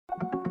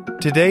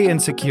Today in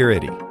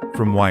Security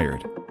from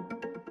Wired.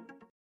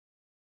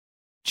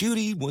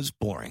 Judy was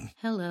boring.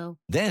 Hello.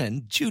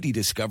 Then Judy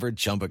discovered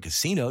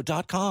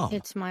ChumbaCasino.com.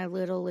 It's my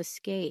little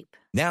escape.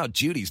 Now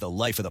Judy's the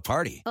life of the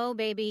party. Oh,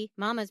 baby,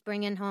 mama's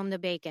bringing home the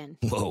bacon.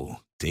 Whoa,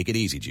 take it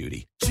easy,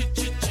 Judy.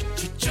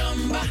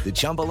 The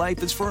Chumba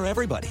life is for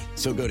everybody.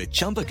 So go to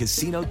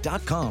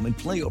ChumbaCasino.com and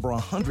play over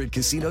 100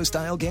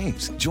 casino-style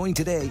games. Join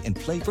today and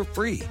play for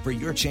free for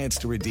your chance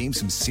to redeem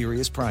some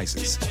serious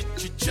prizes.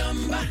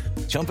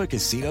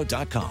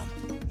 ChumbaCasino.com.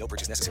 No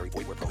purchase necessary.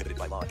 Void where prohibited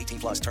by law. 18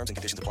 plus terms and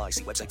conditions apply.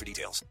 See website for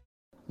details.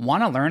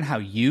 Want to learn how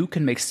you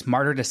can make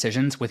smarter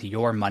decisions with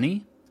your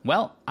money?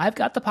 Well, I've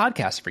got the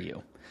podcast for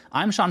you.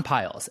 I'm Sean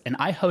Piles, and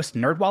I host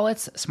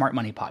NerdWallet's Smart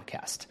Money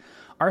Podcast.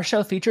 Our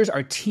show features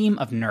our team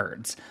of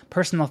nerds,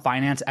 personal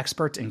finance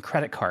experts in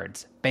credit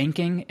cards,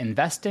 banking,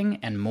 investing,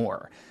 and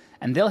more.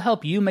 And they'll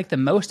help you make the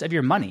most of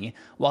your money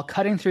while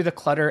cutting through the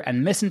clutter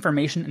and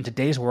misinformation in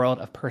today's world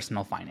of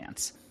personal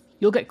finance.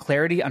 You'll get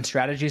clarity on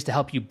strategies to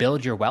help you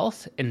build your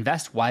wealth,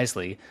 invest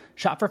wisely,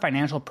 shop for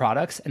financial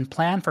products, and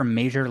plan for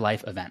major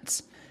life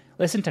events.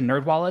 Listen to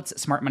NerdWallet's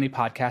Smart Money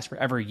Podcast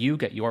wherever you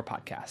get your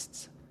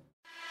podcasts.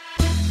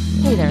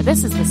 Hey there,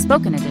 this is the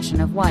spoken edition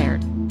of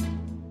Wired.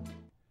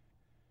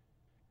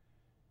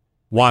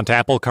 Want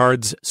Apple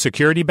Card's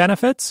security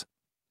benefits?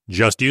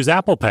 Just use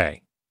Apple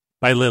Pay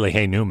by Lily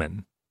Hay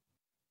Newman.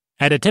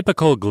 At a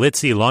typical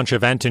glitzy launch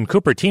event in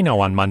Cupertino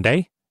on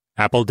Monday,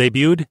 Apple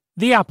debuted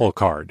the Apple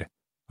Card,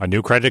 a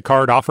new credit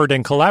card offered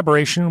in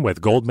collaboration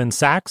with Goldman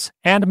Sachs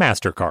and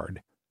Mastercard.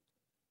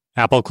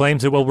 Apple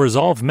claims it will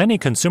resolve many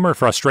consumer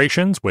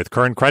frustrations with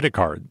current credit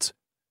cards.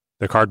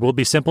 The card will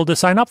be simple to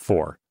sign up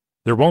for,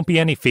 there won't be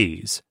any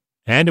fees,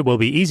 and it will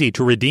be easy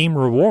to redeem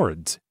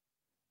rewards.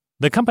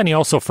 The company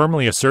also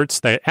firmly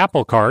asserts that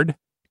Apple Card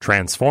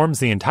transforms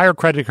the entire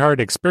credit card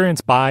experience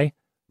by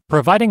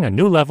providing a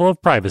new level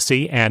of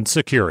privacy and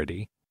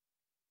security.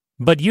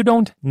 But you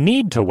don't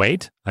need to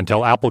wait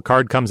until Apple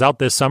Card comes out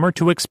this summer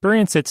to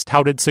experience its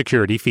touted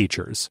security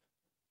features.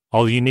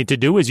 All you need to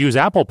do is use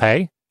Apple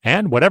Pay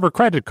and whatever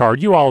credit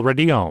card you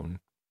already own.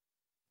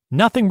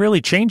 Nothing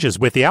really changes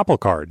with the Apple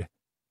Card,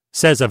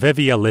 says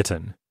Avivia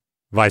Litton,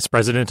 Vice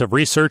President of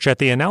Research at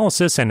the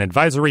analysis and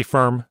advisory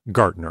firm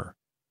Gartner.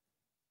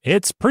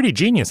 It's pretty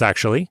genius,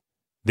 actually.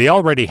 They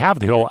already have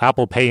the whole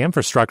Apple Pay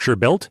infrastructure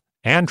built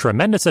and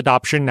tremendous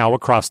adoption now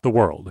across the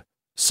world.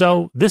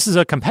 So this is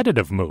a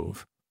competitive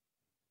move.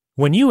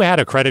 When you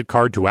add a credit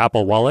card to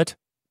Apple Wallet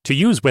to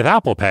use with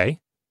Apple Pay,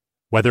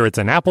 whether it's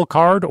an Apple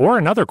Card or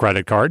another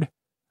credit card,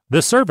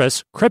 the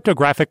service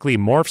cryptographically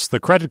morphs the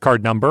credit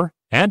card number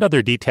and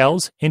other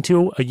details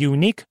into a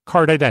unique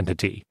card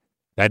identity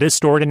that is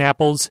stored in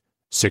Apple's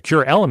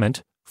secure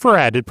element for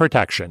added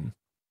protection.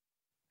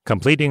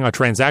 Completing a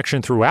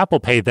transaction through Apple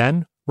Pay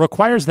then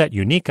requires that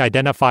unique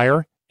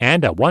identifier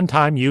and a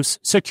one-time use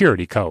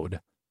security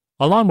code,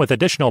 along with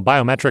additional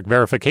biometric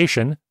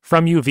verification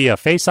from you via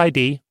Face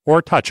ID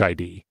or Touch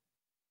ID.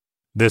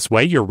 This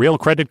way, your real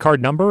credit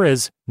card number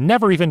is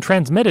never even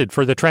transmitted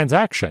for the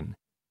transaction,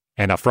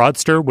 and a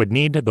fraudster would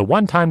need the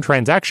one-time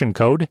transaction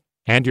code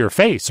and your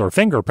face or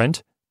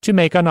fingerprint to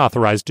make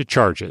unauthorized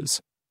charges.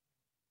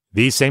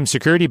 These same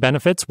security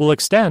benefits will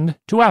extend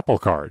to Apple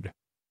Card.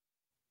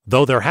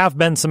 Though there have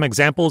been some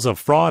examples of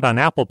fraud on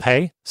Apple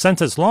Pay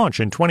since its launch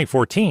in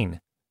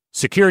 2014,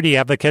 security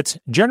advocates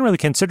generally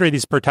consider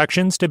these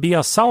protections to be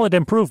a solid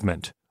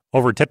improvement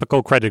over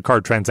typical credit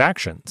card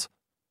transactions.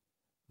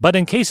 But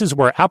in cases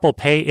where Apple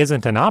Pay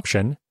isn't an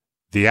option,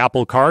 the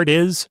Apple Card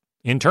is,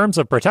 in terms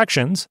of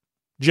protections,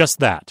 just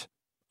that,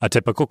 a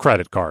typical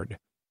credit card.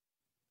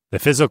 The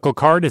physical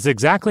card is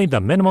exactly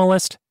the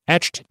minimalist,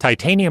 etched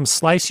titanium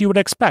slice you would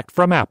expect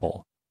from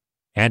Apple,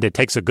 and it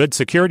takes a good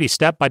security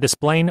step by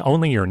displaying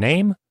only your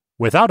name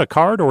without a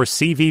card or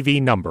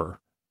CVV number.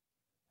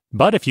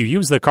 But if you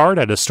use the card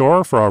at a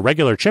store for a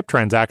regular chip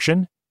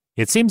transaction,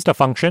 it seems to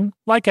function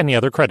like any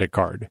other credit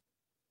card.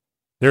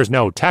 There's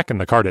no tech in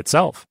the card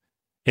itself.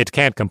 It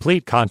can't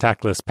complete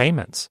contactless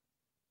payments.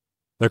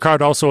 The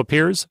card also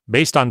appears,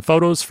 based on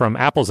photos from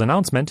Apple's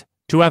announcement,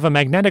 to have a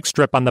magnetic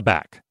strip on the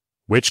back,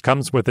 which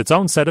comes with its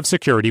own set of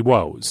security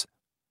woes.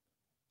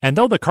 And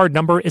though the card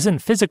number isn't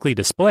physically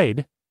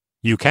displayed,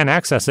 you can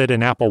access it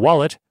in Apple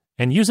Wallet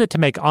and use it to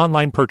make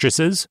online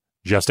purchases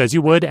just as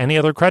you would any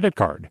other credit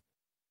card.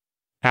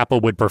 Apple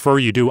would prefer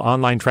you do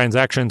online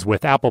transactions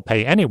with Apple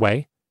Pay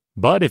anyway,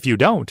 but if you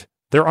don't,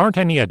 there aren't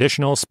any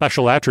additional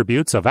special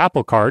attributes of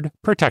Apple Card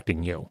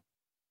protecting you.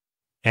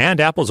 And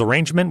Apple's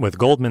arrangement with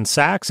Goldman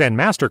Sachs and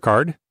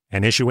Mastercard,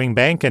 an issuing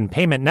bank and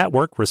payment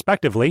network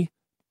respectively,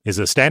 is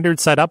a standard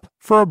setup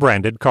for a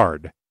branded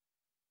card.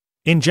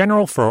 In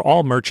general, for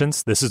all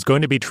merchants, this is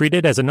going to be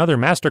treated as another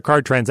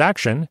Mastercard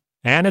transaction,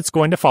 and it's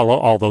going to follow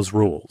all those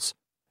rules,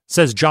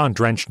 says John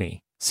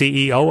Drenchney,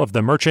 CEO of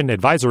the Merchant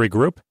Advisory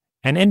Group,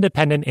 an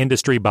independent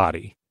industry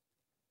body.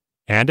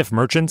 And if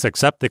merchants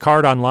accept the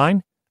card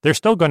online, they're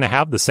still going to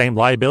have the same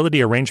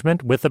liability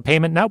arrangement with the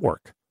payment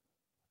network.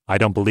 I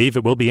don't believe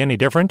it will be any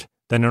different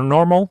than a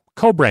normal,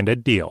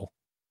 co-branded deal.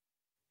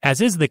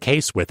 As is the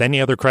case with any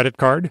other credit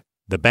card,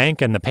 the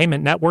bank and the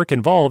payment network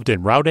involved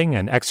in routing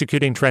and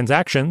executing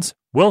transactions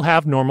will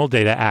have normal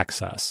data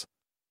access.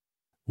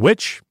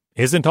 Which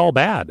isn't all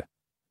bad.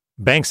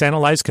 Banks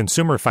analyze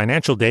consumer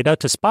financial data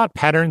to spot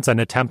patterns and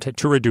attempt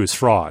to reduce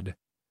fraud.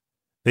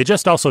 They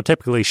just also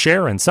typically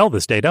share and sell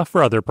this data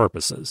for other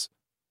purposes.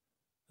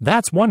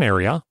 That's one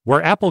area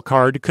where Apple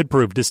Card could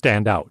prove to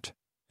stand out,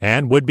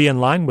 and would be in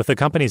line with the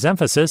company's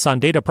emphasis on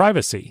data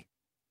privacy.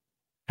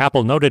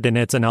 Apple noted in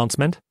its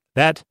announcement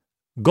that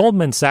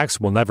Goldman Sachs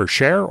will never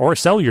share or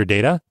sell your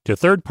data to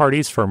third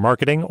parties for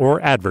marketing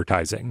or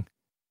advertising.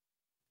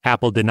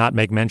 Apple did not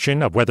make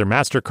mention of whether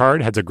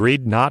Mastercard has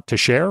agreed not to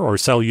share or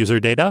sell user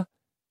data,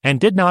 and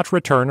did not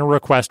return a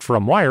request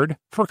from Wired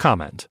for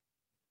comment.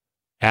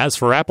 As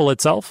for Apple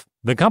itself,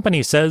 the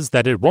company says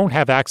that it won't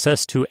have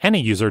access to any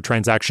user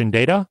transaction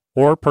data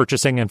or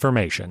purchasing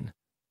information.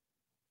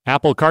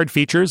 Apple Card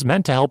features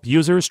meant to help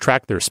users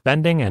track their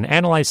spending and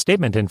analyze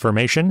statement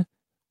information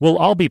will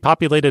all be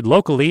populated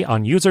locally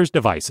on users'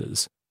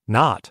 devices,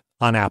 not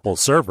on Apple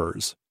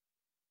servers.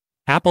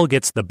 Apple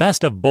gets the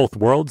best of both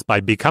worlds by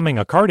becoming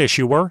a card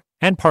issuer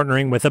and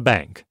partnering with a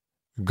bank.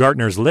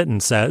 Gartner's Litton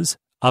says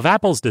of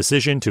Apple's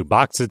decision to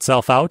box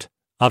itself out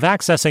of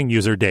accessing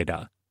user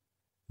data.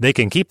 They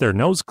can keep their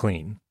nose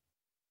clean.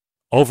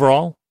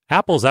 Overall,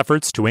 Apple's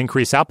efforts to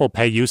increase Apple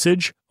Pay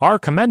usage are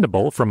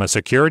commendable from a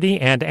security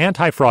and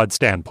anti-fraud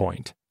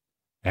standpoint.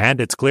 And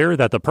it's clear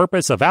that the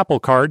purpose of Apple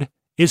Card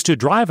is to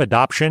drive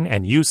adoption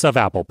and use of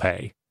Apple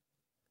Pay.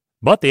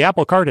 But the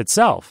Apple Card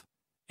itself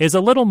is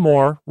a little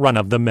more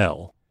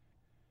run-of-the-mill.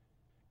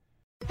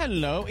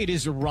 Hello, it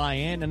is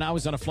Ryan, and I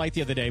was on a flight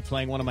the other day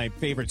playing one of my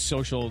favorite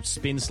social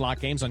spin slot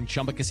games on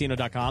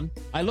ChumbaCasino.com.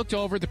 I looked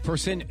over at the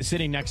person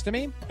sitting next to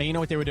me, and you know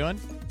what they were doing?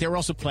 They were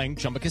also playing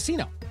Chumba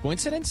Casino.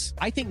 Coincidence?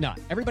 I think not.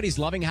 Everybody's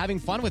loving having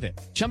fun with it.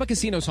 Chumba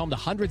Casino is home to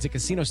hundreds of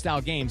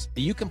casino-style games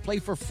that you can play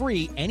for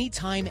free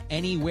anytime,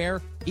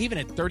 anywhere, even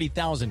at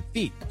 30,000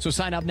 feet. So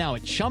sign up now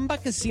at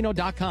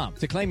ChumbaCasino.com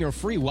to claim your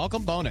free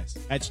welcome bonus.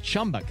 That's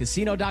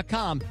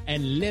ChumbaCasino.com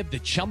and live the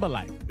Chumba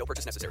life. No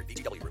purchase necessary.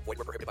 VGW. Void where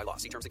prohibited by law.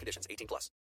 See terms and conditions. 18+.